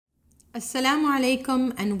Assalamu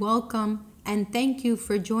alaikum and welcome, and thank you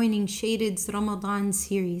for joining Shaded's Ramadan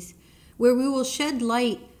series, where we will shed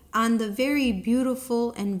light on the very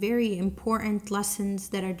beautiful and very important lessons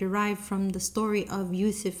that are derived from the story of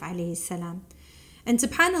Yusuf alayhi salam. And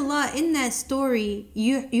subhanAllah, in that story,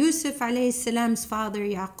 Yusuf alayhi salam's father,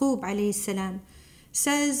 Yaqub alayhi salam,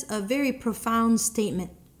 says a very profound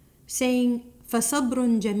statement, saying,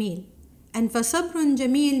 فَصَبْرٌ جَمِيل. And فَصَبْرٌ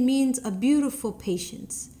جَمِيل means a beautiful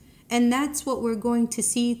patience. And that's what we're going to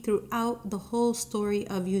see throughout the whole story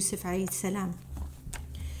of Yusuf alayhi salam.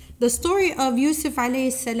 The story of Yusuf alayhi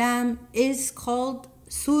salam is called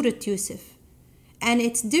Surah Yousef. And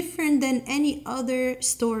it's different than any other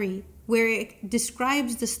story where it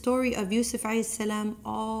describes the story of Yusuf alayhi salam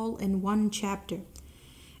all in one chapter.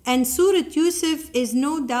 And Surah Yousef is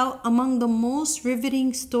no doubt among the most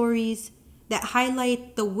riveting stories that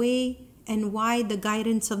highlight the way and why the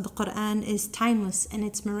guidance of the Quran is timeless and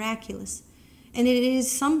it's miraculous. And it is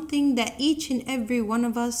something that each and every one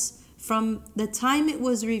of us, from the time it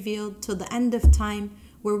was revealed to the end of time,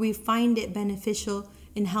 where we find it beneficial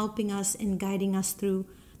in helping us and guiding us through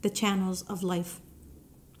the channels of life.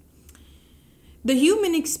 The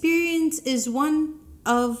human experience is one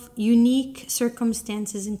of unique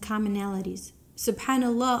circumstances and commonalities.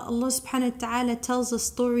 SubhanAllah, Allah subhanahu wa ta'ala tells us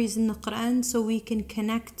stories in the Quran so we can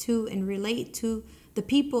connect to and relate to the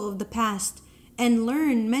people of the past and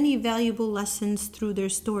learn many valuable lessons through their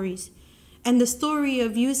stories. And the story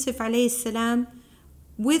of Yusuf alayhi salam,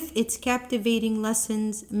 with its captivating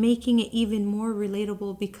lessons, making it even more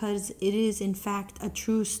relatable because it is in fact a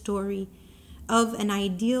true story of an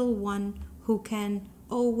ideal one who can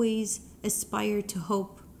always aspire to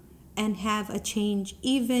hope and have a change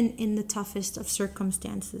even in the toughest of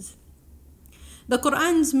circumstances. The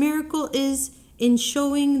Quran's miracle is in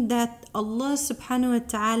showing that Allah subhanahu wa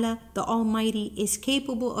ta'ala, the Almighty, is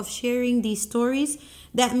capable of sharing these stories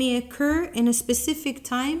that may occur in a specific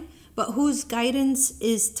time, but whose guidance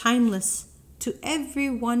is timeless to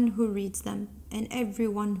everyone who reads them and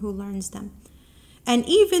everyone who learns them. And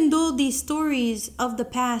even though these stories of the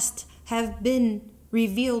past have been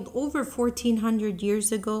revealed over 1400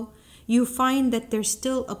 years ago, you find that they're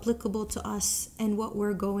still applicable to us and what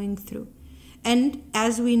we're going through. And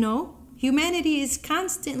as we know, humanity is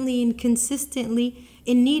constantly and consistently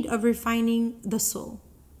in need of refining the soul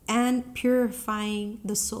and purifying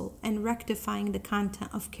the soul and rectifying the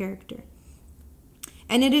content of character.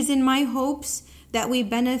 And it is in my hopes that we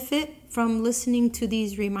benefit from listening to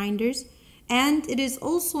these reminders, and it is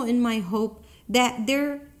also in my hope that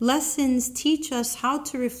their lessons teach us how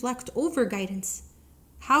to reflect over guidance,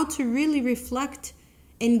 how to really reflect,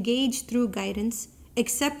 engage through guidance,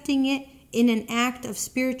 accepting it in an act of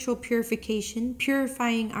spiritual purification,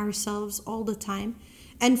 purifying ourselves all the time,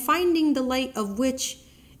 and finding the light of which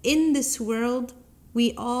in this world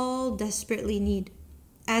we all desperately need.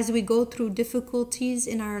 As we go through difficulties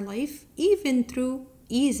in our life, even through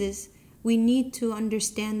eases, we need to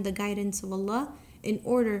understand the guidance of Allah in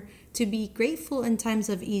order to be grateful in times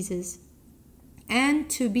of eases and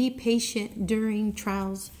to be patient during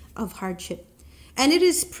trials of hardship. And it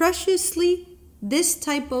is preciously this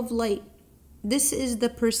type of light, this is the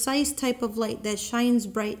precise type of light that shines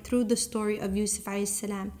bright through the story of Yusuf alayhi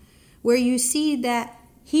salam, where you see that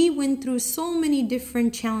he went through so many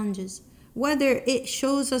different challenges, whether it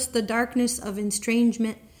shows us the darkness of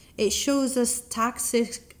estrangement, it shows us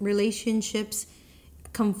toxic relationships,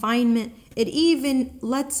 confinement. It even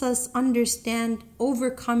lets us understand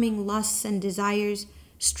overcoming lusts and desires,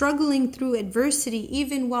 struggling through adversity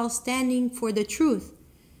even while standing for the truth,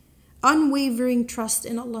 unwavering trust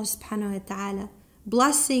in Allah subhanahu wa ta'ala,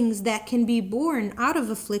 blessings that can be born out of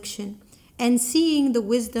affliction, and seeing the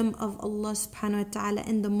wisdom of Allah subhanahu wa ta'ala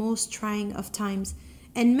in the most trying of times,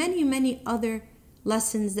 and many, many other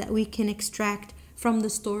lessons that we can extract from the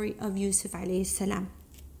story of Yusuf alayhi salam.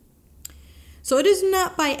 So it is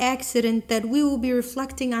not by accident that we will be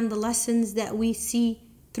reflecting on the lessons that we see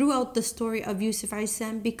throughout the story of Yusuf alayhi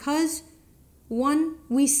salam, because one,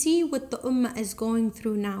 we see what the ummah is going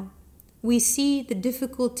through now. We see the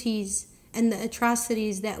difficulties and the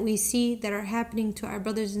atrocities that we see that are happening to our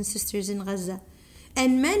brothers and sisters in Gaza.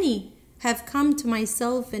 And many have come to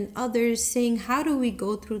myself and others saying, how do we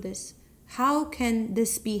go through this? How can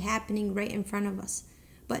this be happening right in front of us?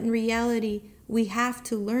 But in reality, we have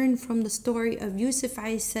to learn from the story of Yusuf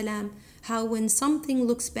alayhi salam, how when something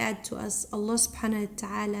looks bad to us, Allah subhanahu wa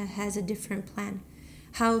ta'ala has a different plan.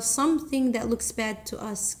 How something that looks bad to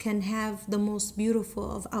us can have the most beautiful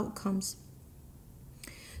of outcomes.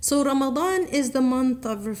 So Ramadan is the month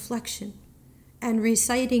of reflection and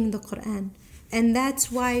reciting the Quran. And that's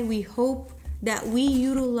why we hope that we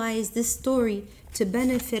utilize this story to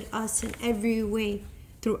benefit us in every way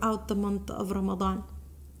throughout the month of Ramadan.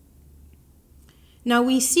 Now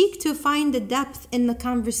we seek to find the depth in the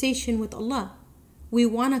conversation with Allah. We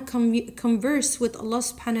want to converse with Allah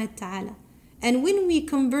subhanahu wa ta'ala. And when we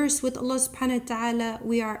converse with Allah subhanahu wa ta'ala,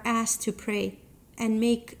 we are asked to pray and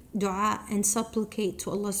make dua and supplicate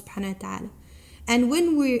to Allah subhanahu wa ta'ala. And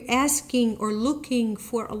when we're asking or looking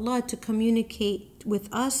for Allah to communicate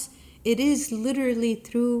with us, it is literally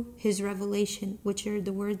through His revelation, which are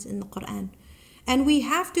the words in the Quran. And we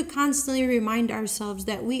have to constantly remind ourselves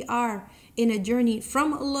that we are in a journey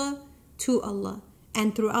from Allah to Allah.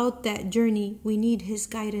 And throughout that journey, we need His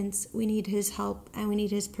guidance, we need His help, and we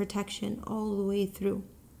need His protection all the way through.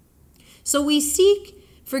 So we seek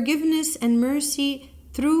forgiveness and mercy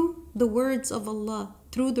through the words of Allah,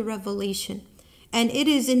 through the revelation. And it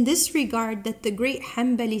is in this regard that the great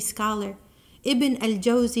Hanbali scholar, Ibn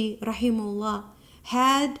al-Jawzi rahimullah,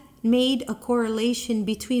 had made a correlation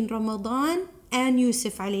between Ramadan and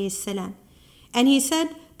Yusuf alayhi salam. And he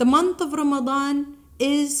said, the month of Ramadan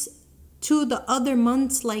is to the other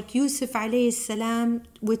months like Yusuf alayhi salam,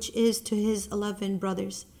 which is to his 11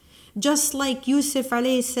 brothers. Just like Yusuf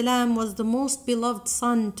alayhi salam was the most beloved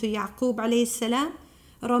son to Yaqub alayhi salam,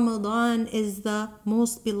 Ramadan is the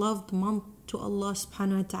most beloved month to Allah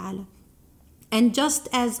subhanahu wa ta'ala. And just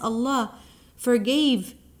as Allah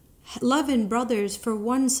forgave 11 brothers for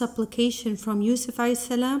one supplication from Yusuf alayhi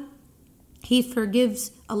salam, He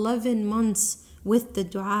forgives 11 months with the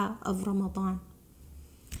dua of Ramadan.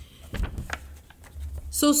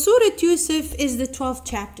 So Surah Yousef is the 12th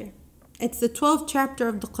chapter. It's the 12th chapter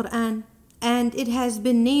of the Quran, and it has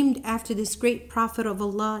been named after this great prophet of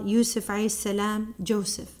Allah, Yusuf alayhi salam,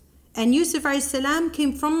 Joseph. And Yusuf alayhi salam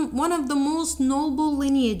came from one of the most noble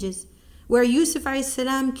lineages, where Yusuf alayhi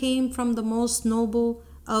salam came from the most noble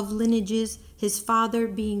of lineages, his father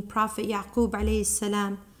being Prophet Yaqub alayhi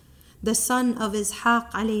salam, the son of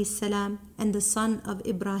Ishaq alayhi salam, and the son of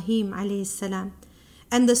Ibrahim alayhi salam.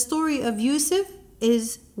 And the story of Yusuf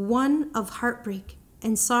is one of heartbreak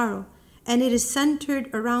and sorrow, and it is centered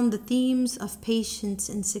around the themes of patience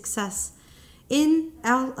and success in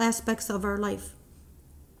all aspects of our life.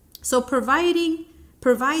 So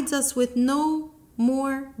provides us with no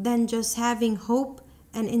more than just having hope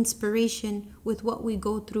and inspiration with what we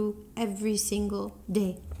go through every single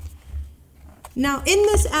day. Now, in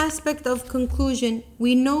this aspect of conclusion,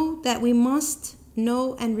 we know that we must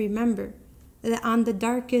know and remember that on the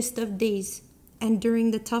darkest of days and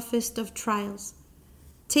during the toughest of trials,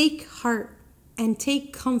 take heart and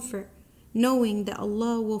take comfort knowing that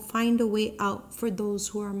Allah will find a way out for those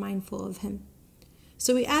who are mindful of Him.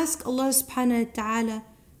 So we ask Allah subhanahu wa ta'ala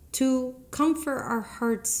to comfort our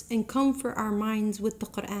hearts and comfort our minds with the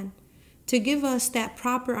Quran, to give us that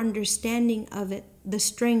proper understanding of it, the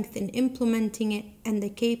strength in implementing it, and the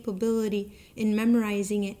capability in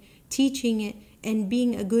memorizing it, teaching it, and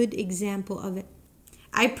being a good example of it.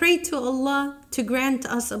 I pray to Allah to grant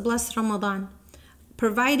us a blessed Ramadan,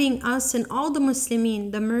 providing us and all the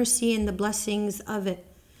Muslimin the mercy and the blessings of it.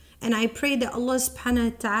 And I pray that Allah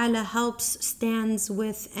subhanahu wa ta'ala helps, stands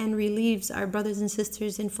with, and relieves our brothers and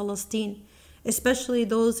sisters in Palestine, especially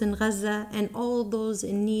those in Gaza and all those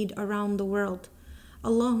in need around the world.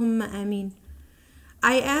 Allahumma ameen.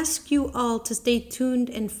 I ask you all to stay tuned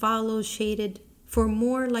and follow Shaded for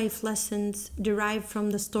more life lessons derived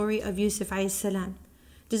from the story of Yusuf alayhi salam.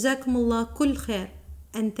 Jazakumullah kull khair,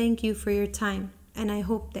 and thank you for your time, and I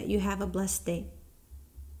hope that you have a blessed day.